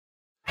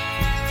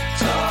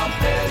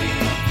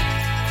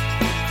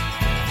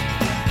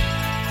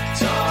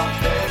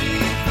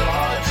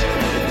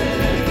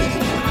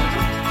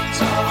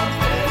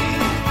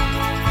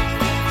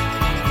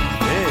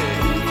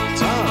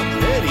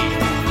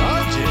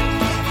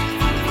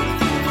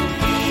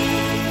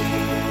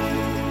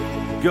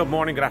Good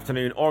morning, good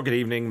afternoon, or good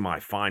evening, my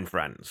fine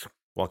friends.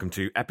 Welcome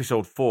to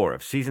episode 4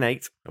 of season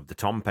 8 of the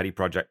Tom Petty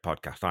Project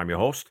podcast. I'm your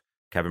host,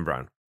 Kevin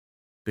Brown.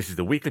 This is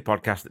the weekly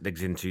podcast that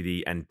digs into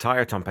the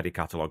entire Tom Petty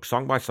catalogue,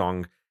 song by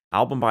song,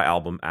 album by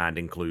album, and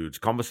includes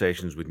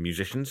conversations with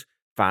musicians,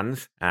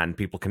 fans, and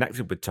people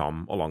connected with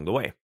Tom along the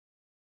way.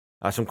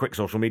 Some quick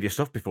social media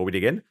stuff before we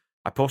dig in.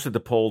 I posted the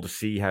poll to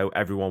see how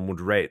everyone would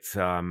rate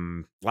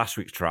last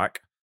week's track,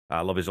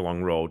 Love Is a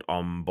Long Road,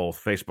 on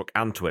both Facebook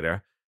and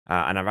Twitter.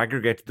 And I've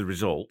aggregated the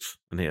results,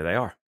 and here they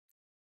are.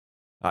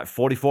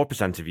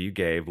 44% of you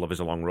gave Love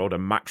Is a Long Road a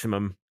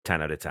maximum 10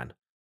 out of 10.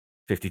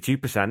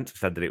 52%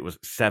 said that it was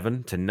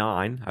 7 to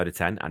 9 out of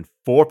 10, and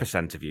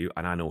 4% of you,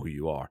 and I know who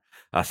you are,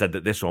 said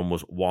that this one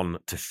was 1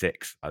 to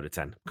 6 out of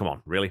 10. Come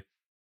on, really?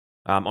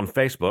 On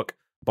Facebook,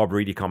 Bob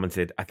Reedy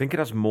commented, I think it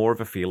has more of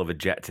a feel of a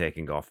jet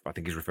taking off. I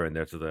think he's referring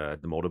there to the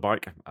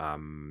motorbike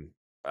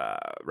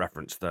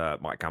reference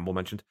that Mike Campbell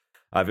mentioned.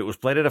 If it was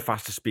played at a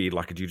faster speed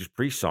like a Judas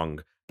Priest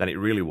song, then it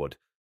really would,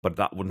 but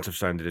that wouldn't have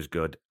sounded as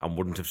good and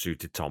wouldn't have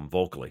suited Tom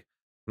vocally.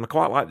 And I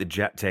quite like the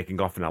jet taking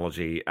off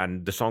analogy,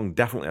 and the song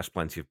definitely has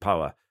plenty of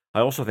power.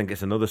 I also think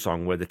it's another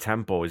song where the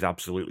tempo is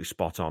absolutely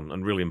spot on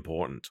and really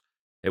important.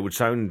 It would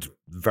sound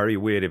very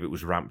weird if it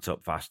was ramped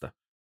up faster.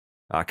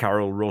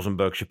 Carol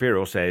Rosenberg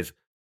Shapiro says,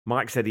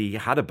 Mike said he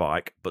had a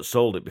bike, but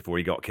sold it before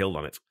he got killed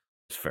on it.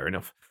 It's fair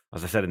enough.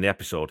 As I said in the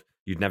episode,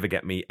 you'd never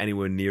get me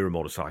anywhere near a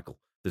motorcycle.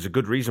 There's a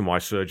good reason why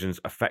surgeons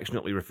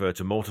affectionately refer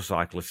to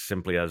motorcyclists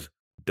simply as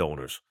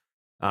donors.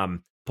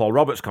 Paul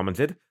Roberts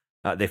commented,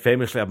 they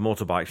famously have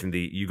motorbikes in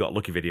the You Got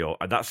Lucky video,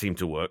 and that seemed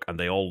to work, and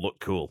they all look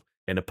cool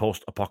in a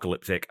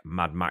post-apocalyptic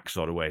Mad Max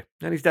sort of way.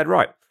 And he's dead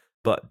right.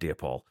 But, dear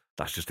Paul,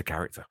 that's just a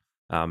character.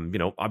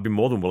 I'd be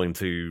more than willing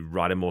to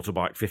ride a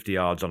motorbike 50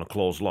 yards on a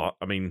closed lot.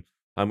 I mean,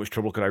 how much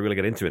trouble could I really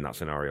get into in that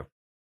scenario?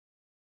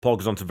 Paul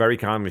goes on to very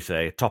kindly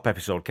say, top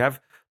episode, Kev.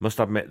 Must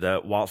admit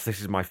that whilst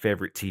this is my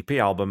favourite TP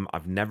album,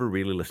 I've never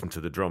really listened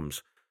to the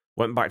drums.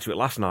 Went back to it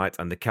last night,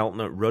 and the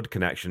Keltner-Rudd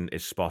connection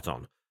is spot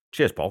on.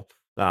 Cheers, Paul.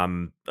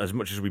 As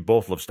much as we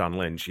both love Stan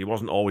Lynch, he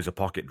wasn't always a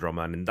pocket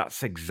drummer, and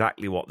that's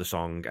exactly what the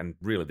song, and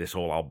really this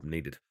whole album,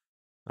 needed.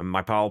 And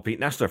my pal Pete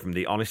Nestor from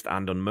the Honest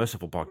and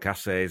Unmerciful podcast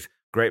says,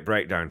 great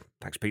breakdown.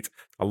 Thanks, Pete.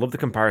 I love the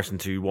comparison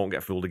to Won't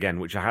Get Fooled Again,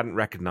 which I hadn't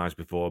recognised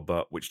before,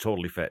 but which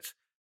totally fits.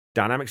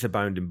 Dynamics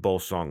abound in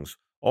both songs.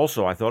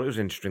 Also, I thought it was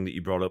interesting that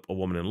you brought up A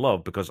Woman in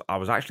Love, because I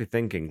was actually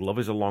thinking Love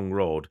Is a Long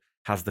Road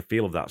has the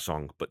feel of that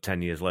song, but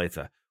 10 years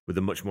later, with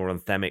a much more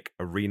anthemic,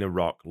 arena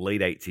rock,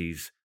 late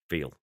 80s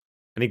feel.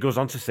 And he goes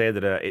on to say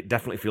that it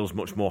definitely feels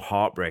much more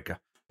Heartbreaker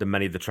than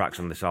many of the tracks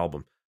on this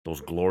album.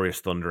 Those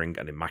glorious thundering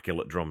and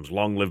immaculate drums.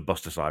 Long live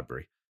Buster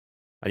Sidebury.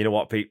 And you know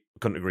what, Pete?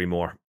 Couldn't agree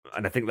more.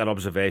 And I think that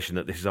observation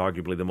that this is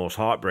arguably the most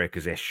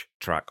Heartbreakers-ish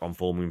track on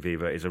Full Moon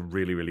Fever is a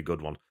really, really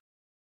good one.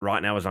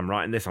 Right now, as I'm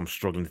writing this, I'm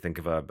struggling to think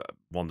of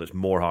one that's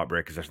more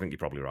Heartbreakers. I think you're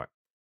probably right.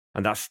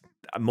 And that's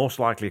most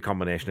likely a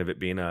combination of it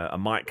being a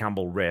Mike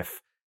Campbell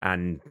riff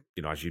and,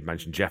 as you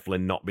mentioned, Jeff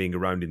Lynne not being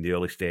around in the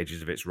early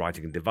stages of its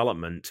writing and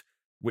development,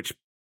 which,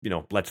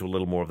 led to a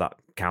little more of that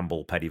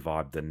Campbell Petty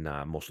vibe than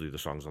most of the other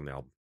songs on the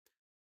album.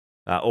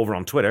 Over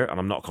on Twitter, and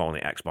I'm not calling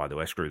it X, by the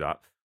way, screw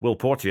that, Will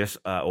Porteous,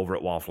 over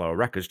at Wildflower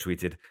Records,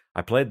 tweeted,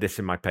 I played this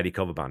in my Petty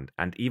cover band,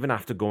 and even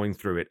after going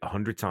through it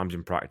 100 times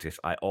in practice,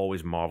 I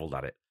always marvelled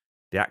at it.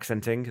 The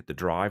accenting, the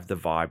drive, the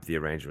vibe, the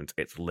arrangement,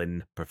 it's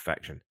Lynne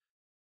perfection.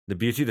 The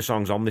beauty of the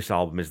songs on this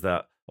album is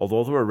that,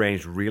 although they're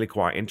arranged really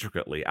quite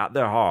intricately, at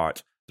their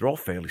heart, they're all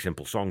fairly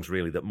simple songs,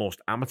 really, that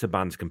most amateur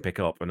bands can pick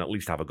up and at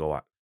least have a go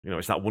at.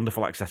 It's that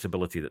wonderful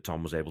accessibility that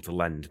Tom was able to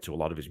lend to a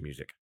lot of his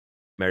music.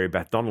 Mary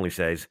Beth Donnelly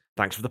says,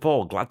 thanks for the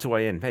poll, glad to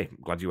weigh in. Hey,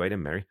 glad you weighed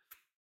in, Mary.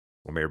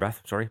 Or Mary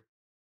Beth, sorry.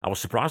 I was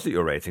surprised at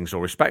your rating, so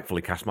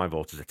respectfully cast my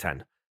vote as a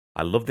 10.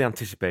 I love the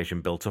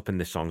anticipation built up in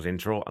this song's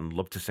intro and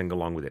love to sing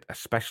along with it,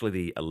 especially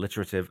the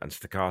alliterative and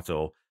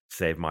staccato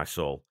Save My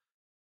Soul.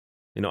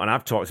 And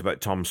I've talked about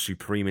Tom's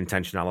supreme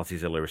intentionality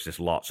as a lyricist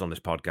lots on this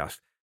podcast.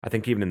 I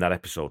think even in that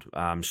episode.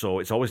 So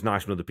it's always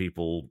nice when other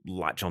people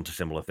latch onto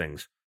similar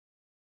things.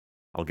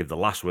 I'll give the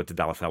last word to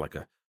Dallas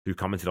Elliker, who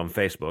commented on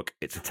Facebook,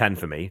 it's a 10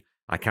 for me.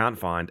 I can't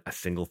find a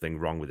single thing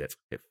wrong with it.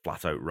 It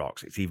flat out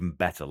rocks. It's even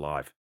better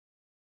live.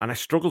 And I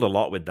struggled a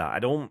lot with that. I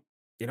don't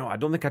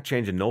think I'd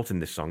change a note in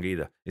this song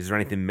either. Is there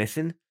anything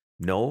missing?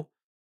 No.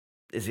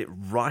 Is it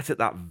right at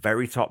that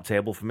very top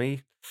table for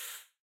me?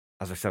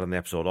 As I said on the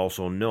episode,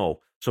 also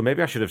no. So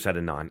maybe I should have said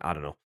a 9. I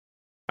don't know.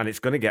 And it's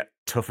going to get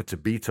tougher to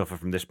be tougher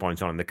from this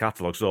point on in the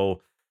catalogue.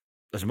 So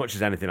as much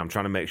as anything, I'm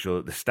trying to make sure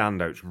that the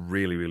standouts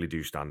really, really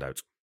do stand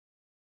out.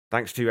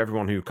 Thanks to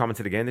everyone who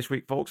commented again this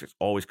week, folks. It's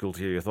always cool to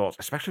hear your thoughts,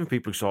 especially from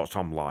people who saw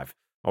Tom live.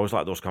 I always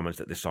like those comments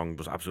that this song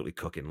was absolutely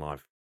cooking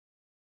live.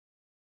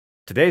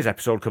 Today's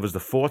episode covers the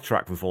 4th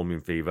track from Full Moon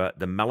Fever,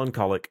 the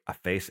melancholic A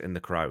Face in the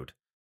Crowd.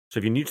 So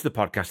if you're new to the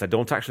podcast, I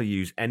don't actually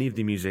use any of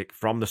the music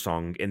from the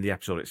song in the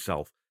episode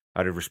itself,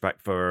 out of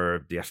respect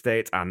for the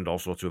estate and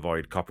also to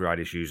avoid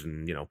copyright issues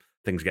and,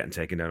 things getting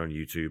taken down on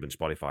YouTube and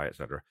Spotify,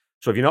 etc.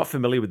 So if you're not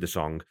familiar with the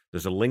song,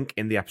 there's a link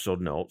in the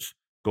episode notes.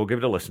 Go give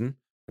it a listen,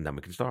 and then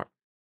we can start.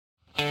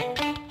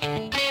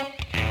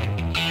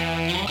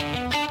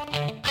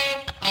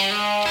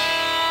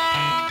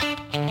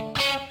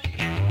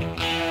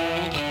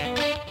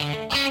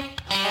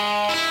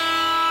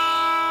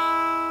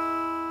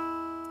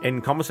 In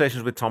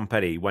Conversations with Tom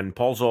Petty, when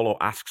Paul Zolo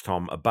asks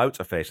Tom about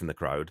A Face in the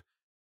Crowd,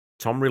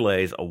 Tom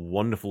relays a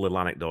wonderful little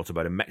anecdote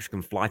about a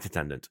Mexican flight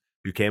attendant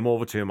who came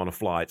over to him on a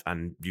flight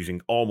and, using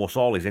almost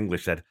all his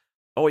English, said,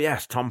 "Oh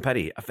yes, Tom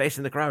Petty, a face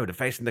in the crowd, a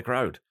face in the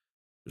crowd." It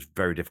was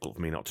very difficult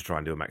for me not to try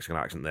and do a Mexican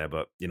accent there,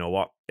 but you know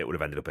what? It would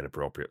have ended up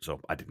inappropriate,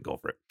 so I didn't go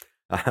for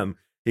it.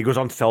 He goes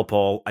on to tell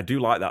Paul, "I do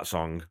like that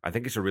song. I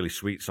think it's a really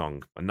sweet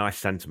song, a nice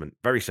sentiment,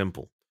 very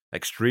simple,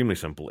 extremely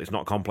simple. It's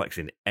not complex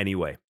in any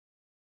way."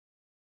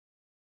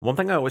 One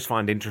thing I always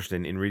find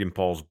interesting in reading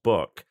Paul's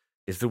book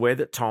is the way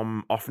that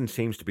Tom often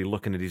seems to be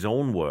looking at his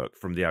own work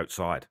from the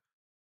outside.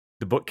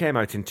 The book came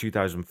out in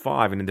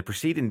 2005, and in the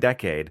preceding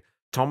decade,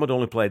 Tom had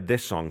only played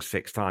this song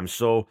 6 times,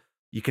 so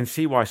you can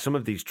see why some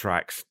of these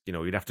tracks,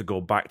 you'd have to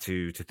go back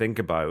to think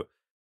about.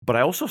 But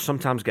I also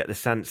sometimes get the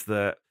sense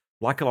that,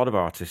 like a lot of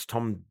artists,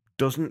 Tom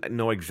doesn't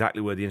know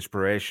exactly where the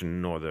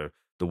inspiration or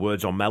the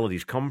words or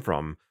melodies come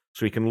from,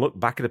 so he can look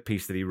back at a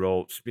piece that he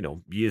wrote,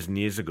 years and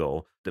years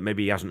ago that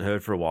maybe he hasn't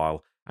heard for a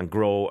while and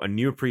grow a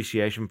new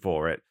appreciation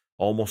for it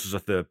almost as a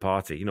third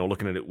party,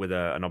 looking at it with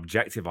an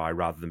objective eye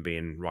rather than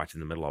being right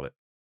in the middle of it.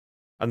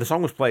 And the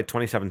song was played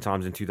 27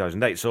 times in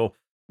 2008, so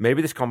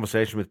maybe this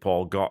conversation with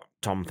Paul got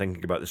Tom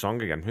thinking about the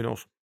song again. Who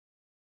knows?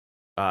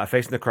 A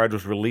Face in the Crowd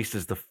was released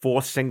as the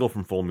fourth single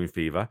from Full Moon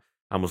Fever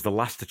and was the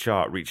last to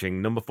chart,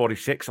 reaching number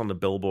 46 on the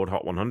Billboard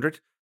Hot 100,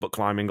 but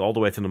climbing all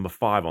the way to number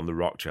 5 on the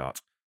rock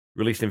chart.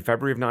 Released in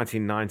February of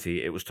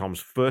 1990, it was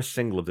Tom's first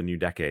single of the new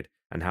decade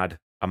and had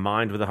A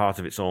Mind with a Heart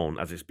of Its Own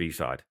as its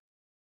B-side.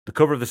 The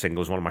cover of the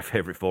single is one of my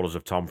favourite photos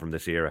of Tom from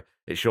this era.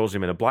 It shows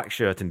him in a black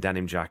shirt and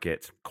denim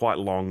jacket, quite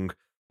long,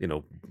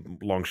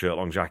 long shirt,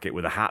 long jacket,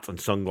 with a hat and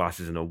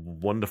sunglasses and a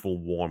wonderful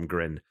warm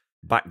grin,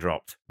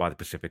 backdropped by the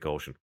Pacific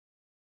Ocean.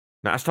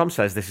 Now, as Tom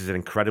says, this is an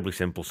incredibly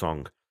simple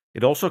song.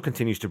 It also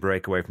continues to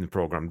break away from the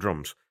programmed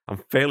drums. I'm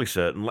fairly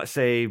certain, let's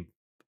say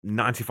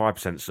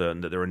 95%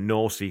 certain, that there are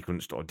no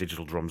sequenced or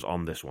digital drums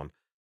on this one.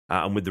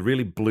 And with the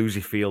really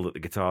bluesy feel that the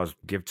guitars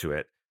give to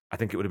it, I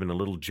think it would have been a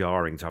little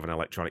jarring to have an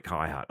electronic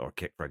hi-hat or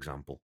kick, for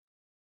example.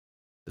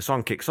 The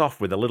song kicks off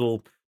with a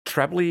little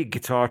trebly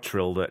guitar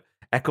trill that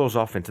echoes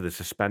off into the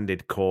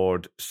suspended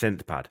chord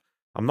synth pad.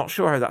 I'm not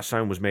sure how that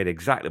sound was made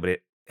exactly, but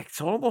it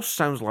almost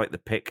sounds like the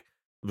pick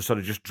was sort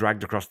of just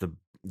dragged across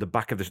the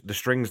back of the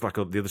strings, like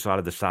the other side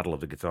of the saddle of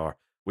the guitar,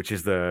 which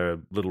is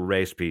the little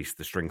raised piece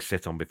the strings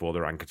sit on before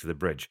they're anchored to the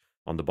bridge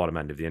on the bottom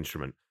end of the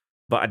instrument.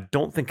 But I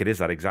don't think it is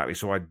that exactly,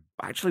 so I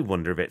actually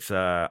wonder if it's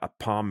a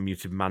palm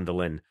muted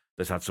mandolin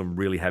that's had some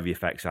really heavy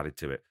effects added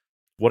to it.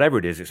 Whatever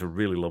it is, it's a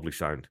really lovely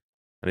sound.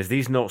 And as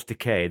these notes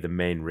decay, the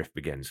main riff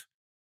begins.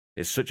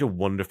 It's such a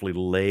wonderfully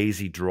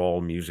lazy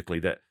drawl musically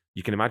that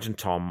you can imagine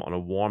Tom on a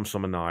warm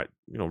summer night,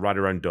 right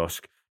around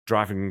dusk,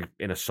 driving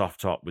in a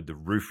soft top with the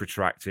roof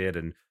retracted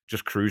and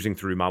just cruising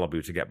through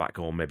Malibu to get back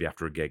home maybe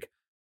after a gig.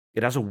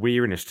 It has a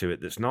weariness to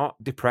it that's not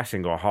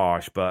depressing or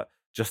harsh, but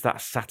just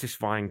that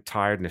satisfying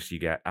tiredness you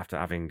get after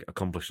having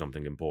accomplished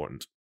something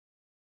important.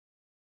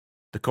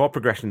 The chord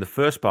progression in the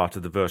first part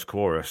of the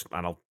verse-chorus,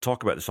 and I'll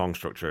talk about the song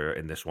structure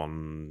in this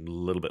one a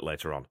little bit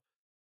later on.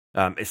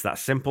 It's that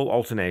simple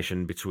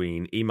alternation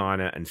between E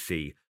minor and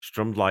C,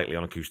 strummed lightly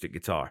on acoustic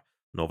guitar.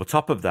 And over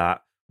top of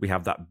that, we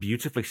have that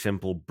beautifully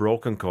simple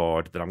broken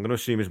chord that I'm going to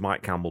assume is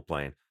Mike Campbell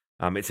playing.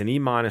 It's an E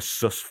minor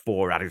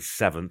sus4 added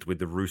 7th with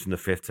the root and the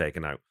 5th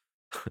taken out.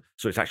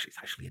 So it's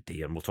actually a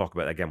D, and we'll talk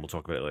about it again. We'll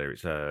talk about it later.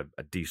 It's a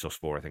D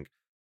sus4, I think.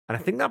 And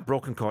I think that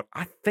broken chord,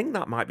 I think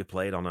that might be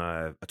played on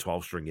a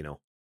 12-string,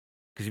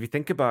 Because if you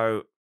think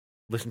about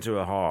Listen to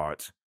Her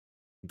Heart,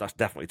 that's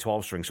definitely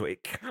 12-string. So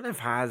it kind of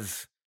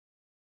has,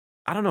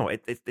 I don't know,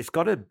 it's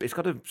got a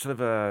sort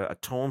of a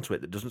tone to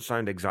it that doesn't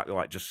sound exactly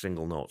like just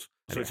single notes.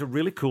 So it's a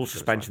really cool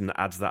suspension that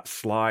adds that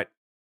slight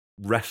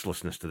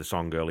restlessness to the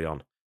song early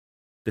on.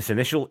 This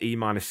initial E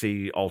minor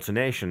C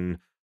alternation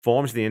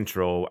forms the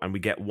intro, and we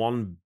get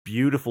one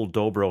beautiful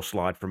dobro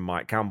slide from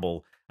Mike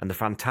Campbell and the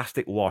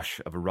fantastic wash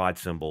of a ride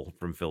cymbal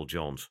from Phil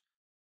Jones.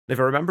 If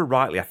I remember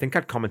rightly, I think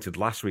I'd commented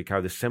last week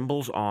how the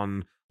cymbals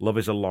on Love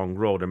Is a Long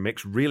Road are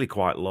mixed really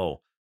quite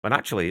low, and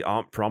actually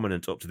aren't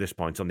prominent up to this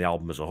point on the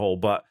album as a whole,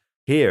 but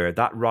here,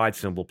 that ride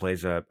cymbal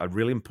plays a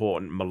really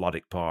important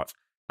melodic part,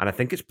 and I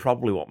think it's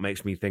probably what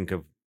makes me think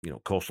of,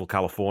 coastal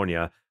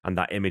California and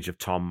that image of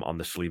Tom on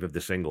the sleeve of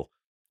the single.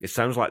 It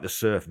sounds like the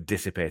surf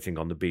dissipating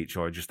on the beach,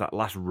 or just that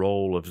last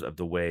roll of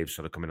the waves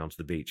sort of coming onto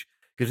the beach.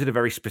 It gives it a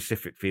very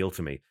specific feel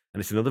to me,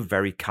 and it's another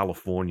very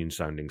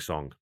Californian-sounding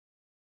song.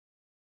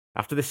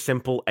 After this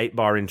simple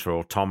 8-bar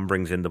intro, Tom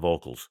brings in the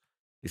vocals.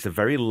 It's a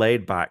very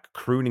laid-back,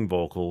 crooning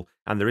vocal,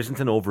 and there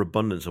isn't an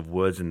overabundance of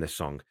words in this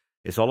song.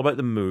 It's all about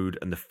the mood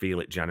and the feel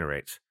it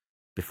generates.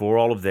 Before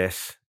all of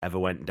this ever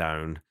went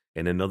down,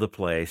 in another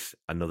place,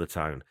 another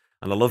town.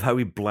 And I love how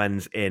he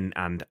blends in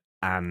and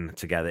 "an"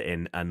 together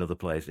in another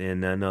place,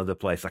 in another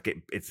place.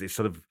 Like it's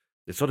sort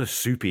of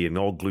soupy and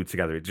all glued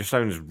together. It just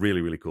sounds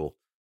really, really cool.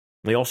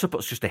 And he also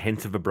puts just a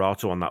hint of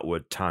vibrato on that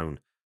word town,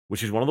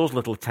 which is one of those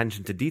little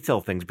attention to detail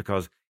things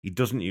because he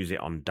doesn't use it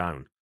on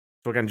down.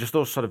 So again, just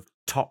those sort of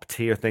top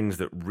tier things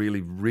that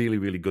really, really,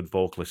 really good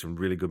vocalists and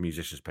really good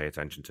musicians pay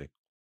attention to.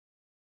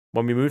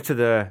 When we move to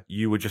the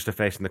 "You Were Just a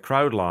Face in the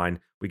Crowd" line,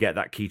 we get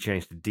that key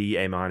change to D,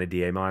 A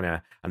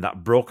minor, and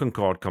that broken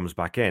chord comes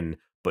back in.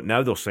 But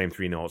now those same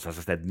three notes, as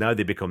I said, now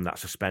they become that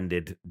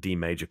suspended D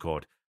major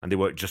chord, and they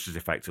work just as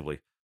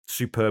effectively.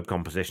 Superb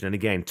composition. And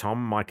again,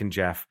 Tom, Mike, and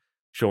Jeff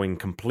showing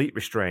complete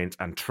restraint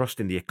and trust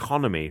in the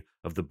economy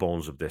of the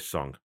bones of this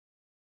song.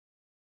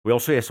 We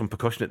also hear some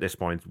percussion at this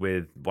point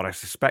with what I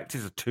suspect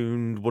is a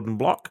tuned wooden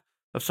block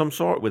of some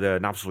sort with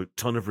an absolute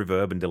ton of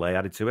reverb and delay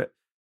added to it.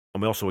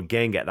 And we also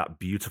again get that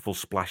beautiful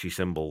splashy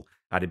cymbal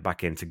added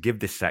back in to give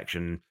this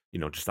section,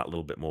 just that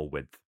little bit more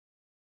width.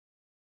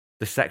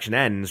 This section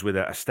ends with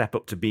a step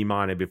up to B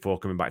minor before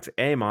coming back to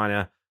A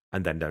minor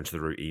and then down to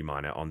the root E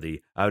minor on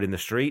the "Out in the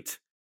Street,"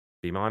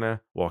 B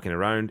minor, "Walking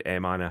Around," A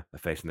minor, "A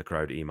Face in the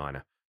Crowd," E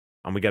minor.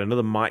 And we get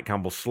another Mike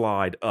Campbell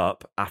slide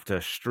up after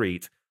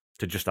 "Street"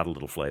 to just add a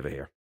little flavor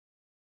here.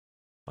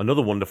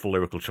 Another wonderful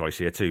lyrical choice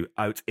here too,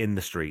 "Out in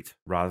the Street"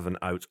 rather than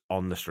 "Out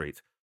on the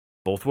Street."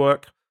 Both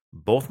work,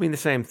 both mean the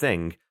same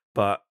thing,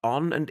 but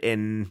 "on" and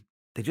 "in,"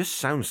 they just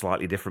sound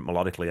slightly different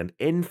melodically, and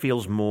 "in"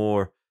 feels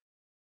more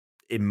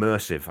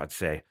immersive, I'd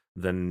say,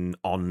 than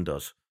 "on"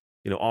 does.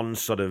 "On"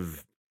 sort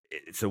of,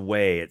 it's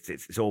away,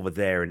 it's over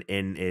there, and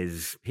 "in"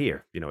 is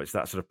here. It's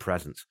that sort of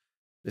presence.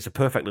 It's a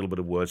perfect little bit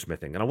of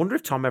wordsmithing, and I wonder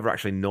if Tom ever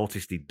actually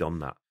noticed he'd done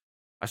that.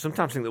 I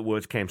sometimes think that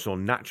words came so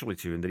naturally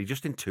to him that he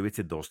just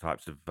intuited those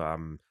types of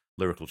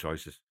lyrical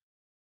choices.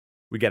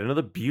 We get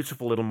another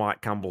beautiful little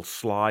Mike Campbell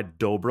slide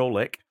dobro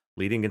lick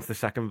leading into the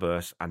second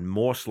verse, and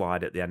more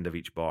slide at the end of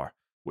each bar,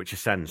 which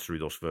ascends through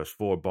those first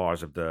 4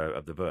 bars of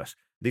the verse.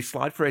 These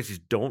slide phrases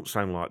don't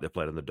sound like they're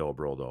played on the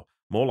dobro, though.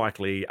 More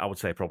likely, I would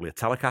say probably a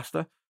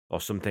Telecaster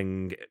or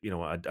something,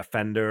 a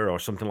Fender or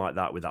something like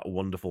that with that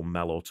wonderful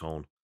mellow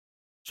tone.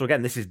 So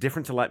again, this is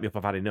different to "Let Me Up,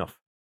 I've Had Enough."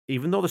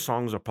 Even though the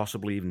songs are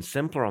possibly even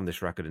simpler on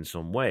this record in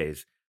some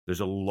ways, there's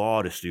a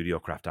lot of studio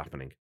craft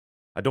happening.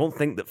 I don't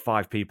think that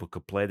 5 people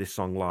could play this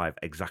song live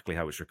exactly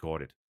how it's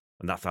recorded,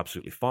 and that's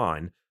absolutely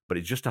fine, but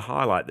it's just to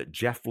highlight that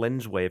Jeff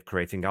Lynne's way of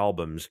creating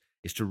albums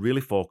is to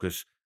really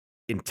focus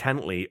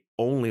intently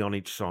only on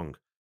each song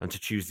and to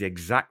choose the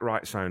exact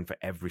right sound for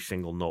every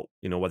single note,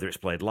 whether it's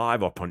played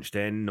live or punched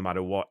in, no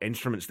matter what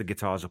instruments the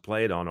guitars are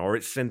played on or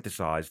it's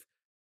synthesized.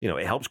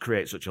 It helps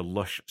create such a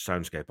lush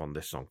soundscape on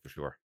this song for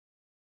sure.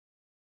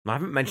 Now, I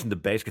haven't mentioned the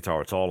bass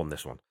guitar at all on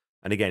this one.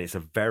 And again, it's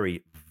a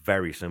very,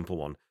 very simple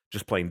one,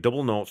 just playing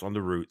double notes on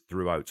the root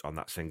throughout on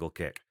that single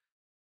kick.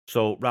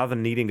 So rather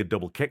than needing a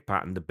double kick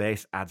pattern, the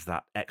bass adds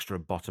that extra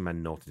bottom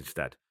end note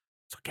instead.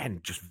 So again,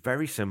 just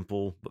very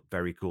simple, but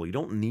very cool. You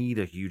don't need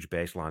a huge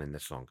bass line in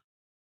this song.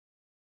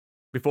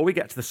 Before we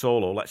get to the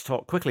solo, let's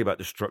talk quickly about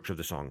the structure of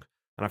the song.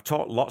 And I've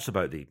talked lots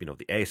about the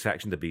A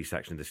section, the B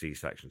section, the C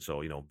section.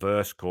 So,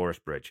 verse, chorus,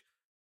 bridge.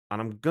 And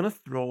I'm going to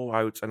throw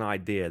out an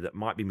idea that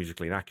might be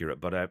musically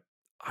inaccurate, but I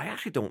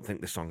actually don't think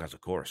this song has a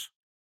chorus.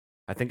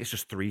 I think it's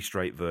just 3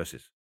 straight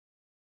verses.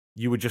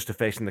 "You Were Just a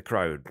Face in the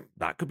Crowd,"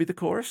 that could be the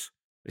chorus.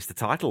 It's the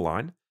title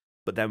line.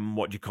 But then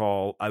what do you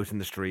call "Out in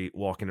the Street,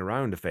 Walking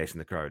Around, a Face in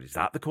the Crowd"? Is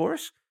that the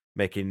chorus?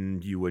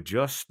 Making "You Were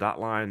Just," that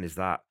line, is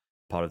that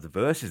part of the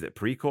verse? Is it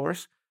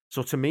pre-chorus?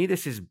 So to me,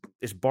 this is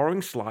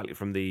borrowing slightly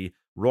from the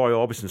Roy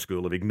Orbison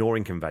school of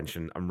ignoring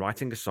convention and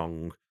writing a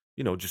song,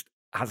 just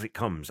as it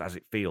comes, as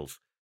it feels.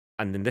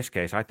 And in this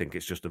case, I think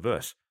it's just a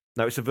verse.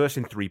 Now, it's a verse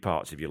in 3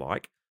 parts, if you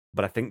like,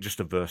 but I think just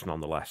a verse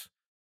nonetheless.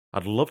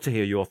 I'd love to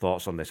hear your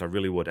thoughts on this. I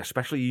really would,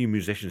 especially you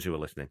musicians who are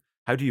listening.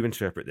 How do you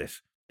interpret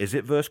this? Is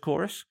it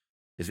verse-chorus?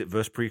 Is it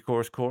verse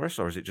pre-chorus chorus,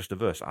 or is it just a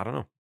verse? I don't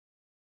know.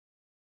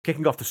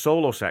 Kicking off the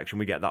solo section,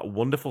 we get that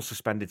wonderful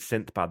suspended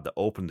synth pad that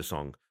opened the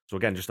song. So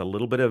again, just a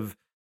little bit of,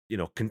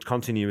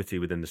 continuity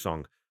within the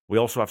song. We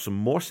also have some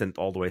more synth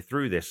all the way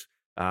through this.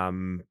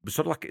 Sort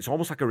of like, it's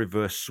almost like a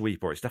reverse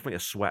sweep, or it's definitely a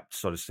swept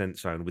sort of synth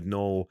sound with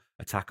no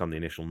attack on the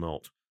initial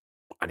note.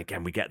 And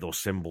again, we get those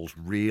cymbals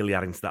really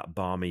adding to that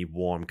balmy,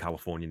 warm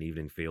Californian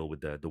evening feel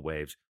with the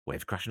waves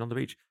crashing on the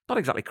beach. Not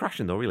exactly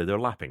crashing though, really. They're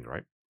lapping,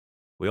 right?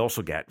 We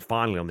also get,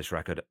 finally on this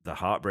record, the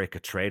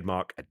Heartbreaker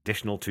trademark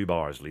additional 2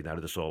 bars leading out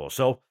of the solo.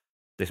 So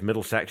this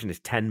middle section is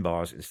 10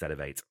 bars instead of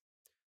 8.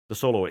 The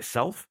solo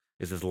itself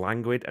is as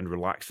languid and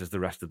relaxed as the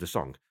rest of the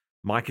song.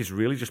 Mike is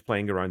really just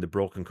playing around the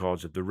broken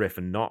chords of the riff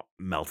and not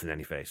melting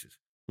any faces.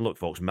 And look,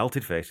 folks,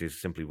 melted faces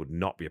simply would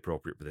not be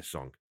appropriate for this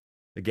song.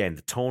 Again,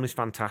 the tone is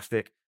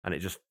fantastic, and it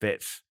just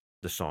fits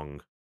the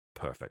song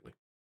perfectly.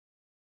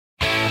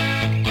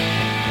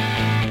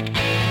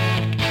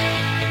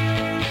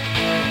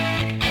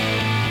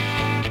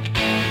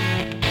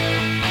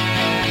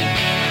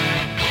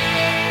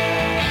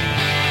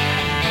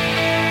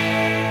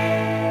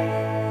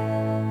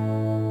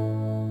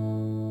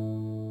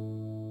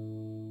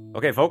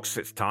 Okay, folks,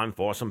 it's time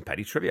for some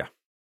petty trivia.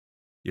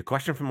 Your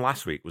question from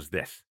last week was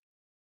this.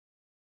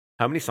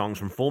 How many songs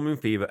from Full Moon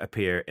Fever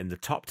appear in the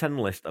top 10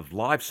 list of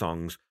live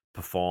songs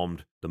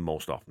performed the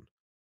most often?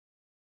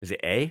 Is it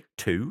A,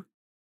 2,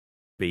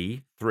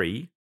 B,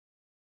 3,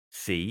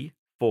 C,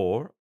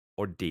 4,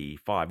 or D,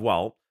 5?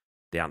 Well,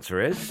 the answer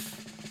is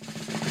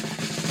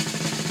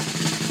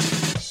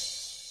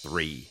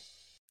 3.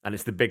 And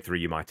it's the big 3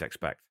 you might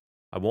expect.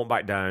 I Won't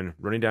Back Down,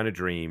 Running Down a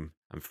Dream,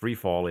 and Free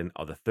Falling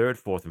are the third,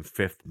 fourth, and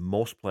fifth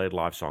most played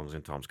live songs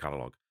in Tom's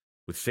catalogue,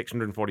 with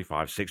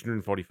 645,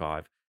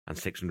 645, and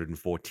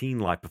 614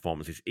 live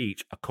performances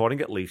each, according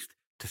at least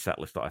to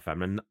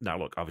Setlist.fm. And now,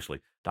 look,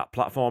 obviously, that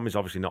platform is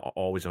obviously not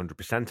always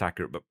 100%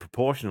 accurate, but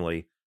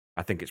proportionally,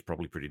 I think it's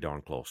probably pretty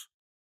darn close.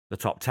 The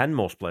top 10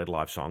 most played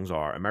live songs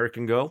are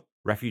American Girl,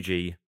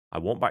 Refugee, I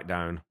Won't Back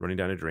Down, Running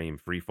Down a Dream,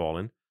 Free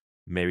Falling,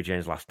 Mary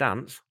Jane's Last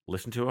Dance,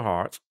 Listen to Her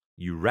Heart,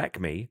 You Wreck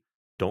Me,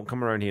 Don't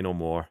Come Around Here No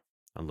More,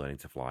 and Learning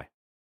to Fly.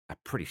 A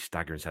pretty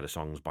staggering set of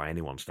songs by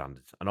anyone's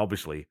standards, and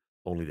obviously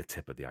only the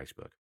tip of the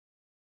iceberg.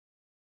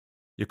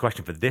 Your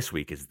question for this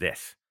week is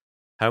this.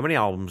 How many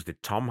albums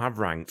did Tom have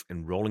ranked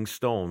in Rolling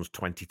Stone's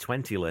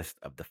 2020 list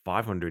of the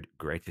 500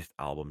 greatest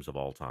albums of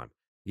all time?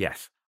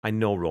 Yes, I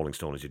know Rolling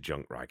Stone is a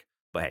junk rag,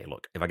 but hey,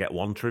 look, if I get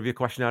one trivia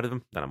question out of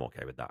them, then I'm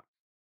okay with that.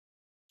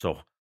 So,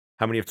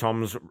 how many of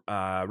Tom's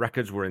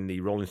records were in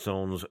the Rolling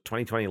Stones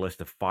 2020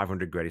 list of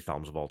 500 greatest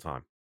albums of all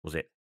time? Was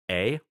it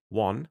A,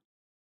 1,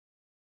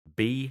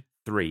 B,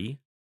 3,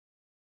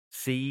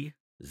 C,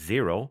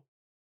 0,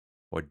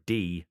 or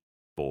D,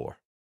 4?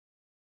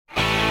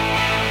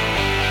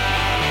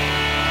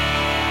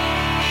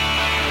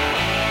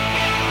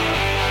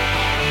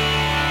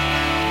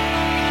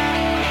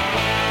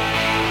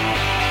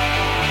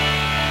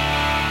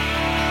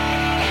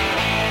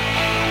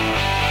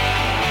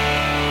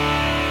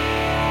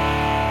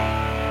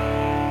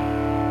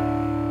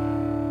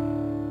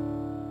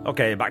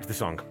 Okay, back to the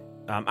song.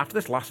 After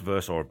this last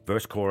verse, or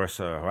verse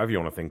chorus, or however you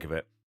want to think of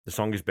it, the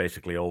song is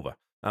basically over.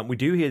 We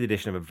do hear the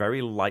addition of a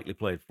very lightly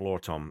played floor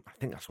tom, I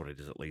think that's what it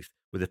is at least,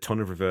 with a ton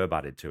of reverb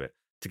added to it,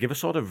 to give a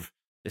sort of,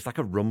 it's like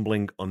a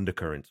rumbling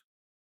undercurrent.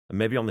 And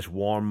maybe on this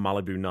warm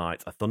Malibu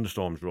night, a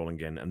thunderstorm's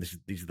rolling in, and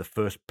these are the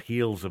first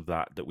peals of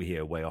that we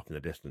hear way off in the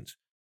distance.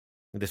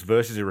 And this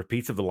verse is a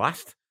repeat of the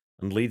last,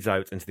 and leads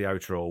out into the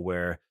outro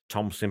where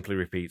Tom simply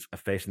repeats a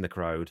face in the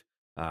crowd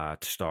to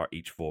start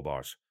each 4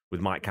 bars, with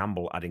Mike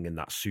Campbell adding in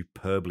that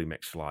superbly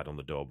mixed slide on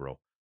the dobro.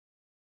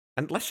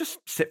 And let's just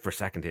sit for a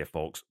second here,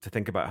 folks, to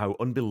think about how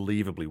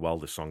unbelievably well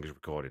this song is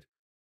recorded.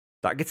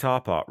 That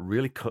guitar part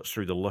really cuts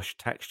through the lush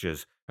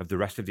textures of the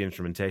rest of the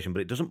instrumentation,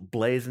 but it doesn't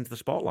blaze into the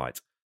spotlight.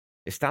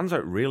 It stands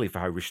out really for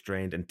how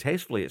restrained and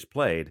tastefully it's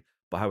played,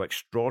 but how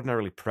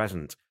extraordinarily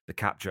present the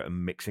capture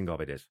and mixing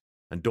of it is.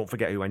 And don't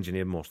forget who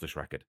engineered most of this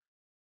record,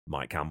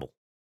 Mike Campbell.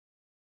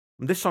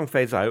 And this song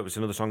fades out. It's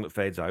another song that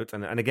fades out.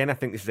 And again, I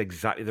think this is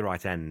exactly the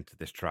right end to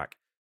this track.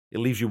 It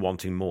leaves you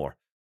wanting more.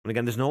 And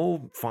again, there's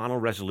no final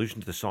resolution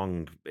to the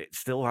song. It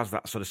still has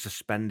that sort of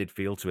suspended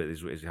feel to it,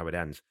 is how it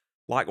ends.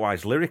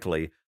 Likewise,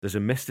 lyrically, there's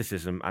a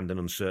mysticism and an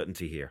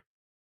uncertainty here.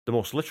 The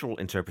most literal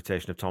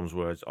interpretation of Tom's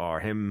words are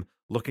him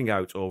looking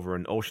out over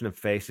an ocean of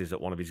faces at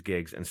one of his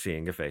gigs and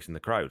seeing a face in the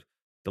crowd.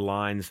 The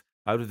lines,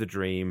 out of the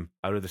dream,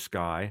 out of the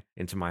sky,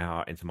 into my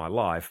heart, into my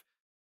life,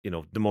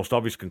 the most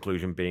obvious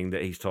conclusion being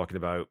that he's talking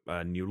about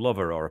a new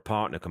lover or a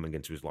partner coming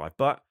into his life.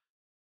 But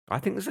I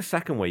think there's a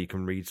second way you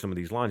can read some of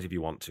these lines if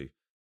you want to.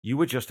 You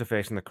were just a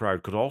face in the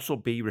crowd could also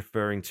be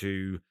referring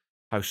to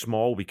how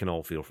small we can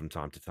all feel from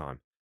time to time.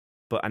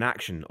 But an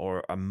action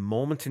or a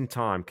moment in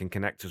time can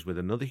connect us with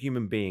another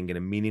human being in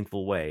a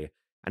meaningful way.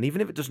 And even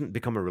if it doesn't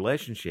become a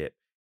relationship,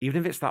 even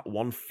if it's that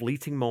one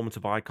fleeting moment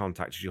of eye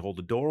contact as you hold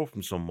the door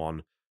open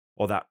someone,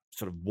 or that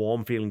sort of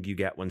warm feeling you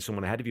get when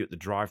someone ahead of you at the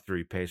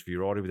drive-thru pays for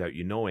your order without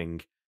you knowing,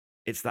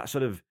 it's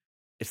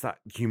that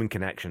human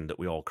connection that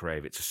we all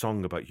crave. It's a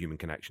song about human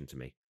connection to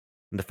me.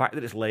 And the fact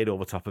that it's laid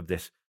over top of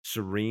this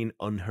serene,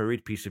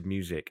 unhurried piece of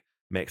music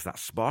makes that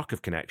spark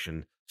of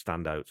connection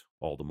stand out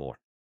all the more.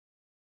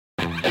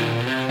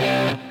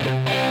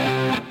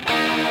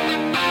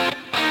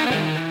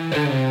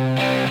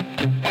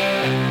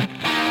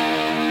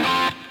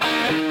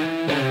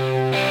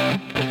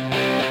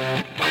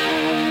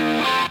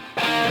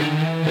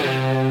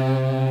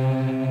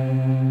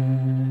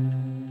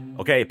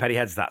 Okay,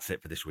 Pettyheads, that's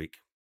it for this week.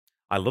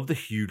 I love the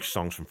huge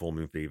songs from Full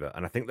Moon Fever,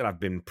 and I think that I've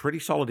been pretty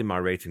solid in my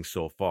ratings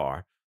so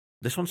far.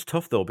 This one's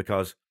tough, though,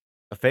 because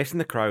A Face in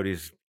the Crowd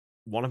is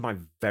one of my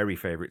very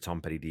favourite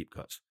Tom Petty deep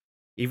cuts.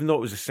 Even though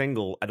it was a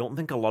single, I don't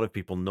think a lot of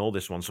people know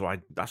this one, so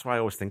that's why I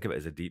always think of it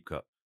as a deep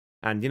cut.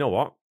 And you know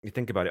what? You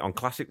think about it, on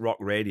classic rock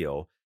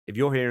radio, if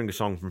you're hearing a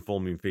song from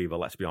Full Moon Fever,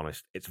 let's be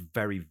honest, it's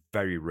very,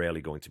 very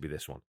rarely going to be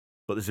this one.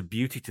 But there's a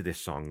beauty to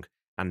this song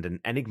and an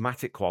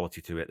enigmatic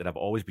quality to it that I've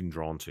always been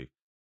drawn to.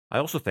 I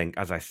also think,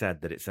 as I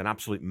said, that it's an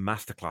absolute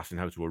masterclass in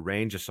how to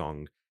arrange a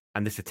song,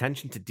 and this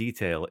attention to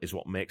detail is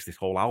what makes this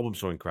whole album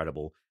so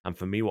incredible, and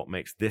for me, what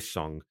makes this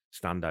song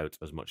stand out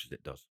as much as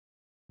it does.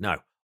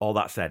 Now, all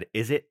that said,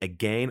 is it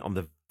again on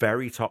the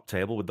very top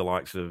table with the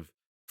likes of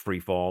Free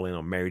Falling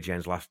or Mary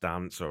Jane's Last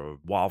Dance or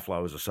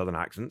Wildflowers or Southern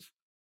Accents?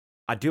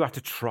 I do have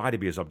to try to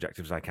be as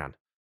objective as I can.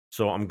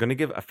 So I'm going to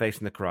give A Face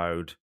in the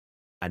Crowd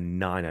a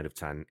 9 out of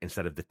 10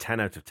 instead of the 10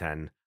 out of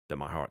 10 that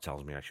my heart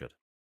tells me I should.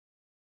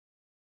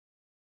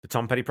 The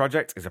Tom Petty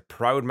Project is a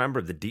proud member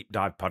of the Deep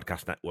Dive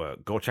Podcast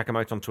Network. Go check them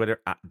out on Twitter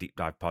at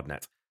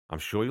DeepDivePodNet. I'm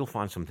sure you'll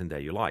find something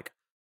there you like.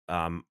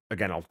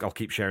 Again, I'll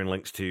keep sharing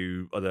links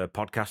to other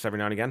podcasts every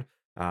now and again.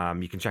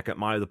 You can check out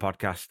my other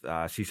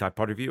podcast, Seaside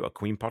Pod Review, a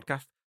Queen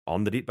podcast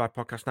on the Deep Dive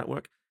Podcast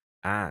Network.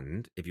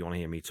 And if you want to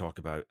hear me talk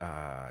about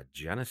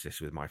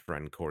Genesis with my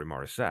friend Corey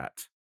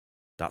Morissette,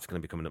 that's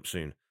going to be coming up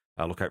soon.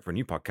 Look out for a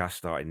new podcast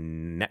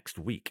starting next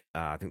week.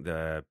 I think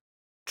the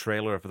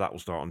trailer for that will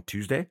start on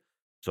Tuesday,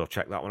 so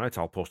check that one out.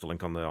 I'll post a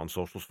link on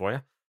socials for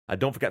you.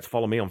 Don't forget to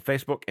follow me on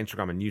Facebook,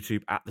 Instagram, and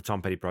YouTube at The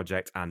Tom Petty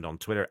Project, and on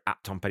Twitter at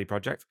Tom Petty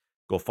Project.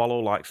 Go follow,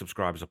 like,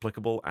 subscribe as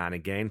applicable, and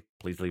again,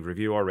 please leave a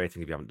review or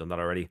rating if you haven't done that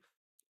already.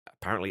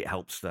 Apparently, it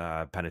helps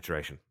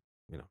penetration.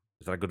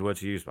 Is that a good word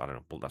to use? I don't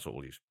know, but that's what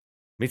we'll use.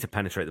 We need to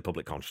penetrate the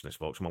public consciousness,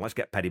 folks. Come on, let's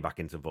get Petty back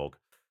into vogue.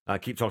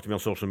 Keep talking to me on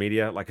social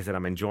media. Like I said,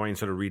 I'm enjoying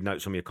sort of reading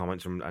out some of your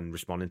comments and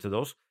responding to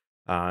those.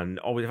 And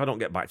always, if I don't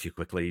get back to you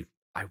quickly,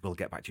 I will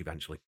get back to you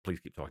eventually. Please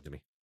keep talking to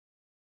me.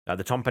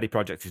 The Tom Petty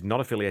Project is not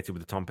affiliated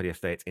with the Tom Petty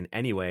Estate in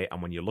any way.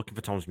 And when you're looking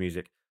for Tom's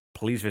music,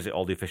 please visit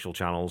all the official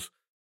channels.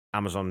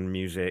 Amazon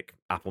Music,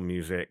 Apple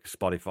Music,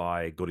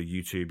 Spotify. Go to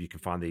YouTube. You can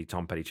find the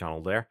Tom Petty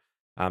channel there.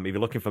 If you're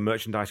looking for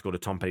merchandise, go to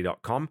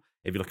tompetty.com.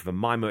 If you're looking for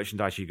my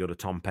merchandise, you go to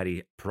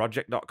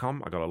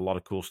tompettyproject.com. I got a lot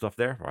of cool stuff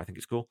there, or I think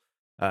it's cool.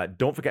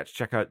 Don't forget to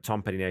check out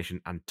Tom Petty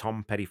Nation and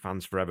Tom Petty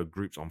Fans Forever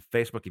groups on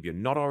Facebook if you're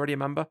not already a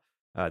member.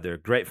 They're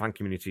great fan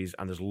communities,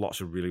 and there's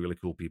lots of really, really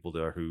cool people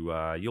there who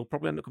you'll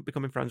probably end up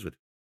becoming friends with.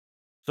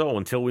 So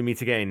until we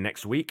meet again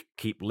next week,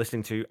 keep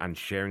listening to and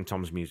sharing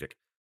Tom's music.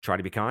 Try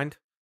to be kind.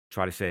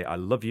 Try to say I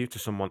love you to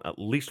someone at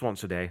least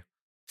once a day.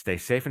 Stay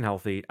safe and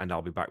healthy, and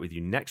I'll be back with you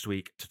next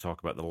week to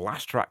talk about the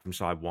last track from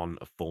side 1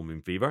 of Full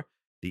Moon Fever,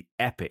 the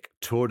epic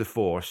tour de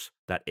force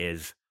that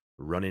is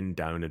Running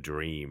Down a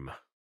Dream.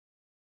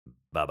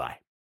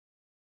 Bye-bye.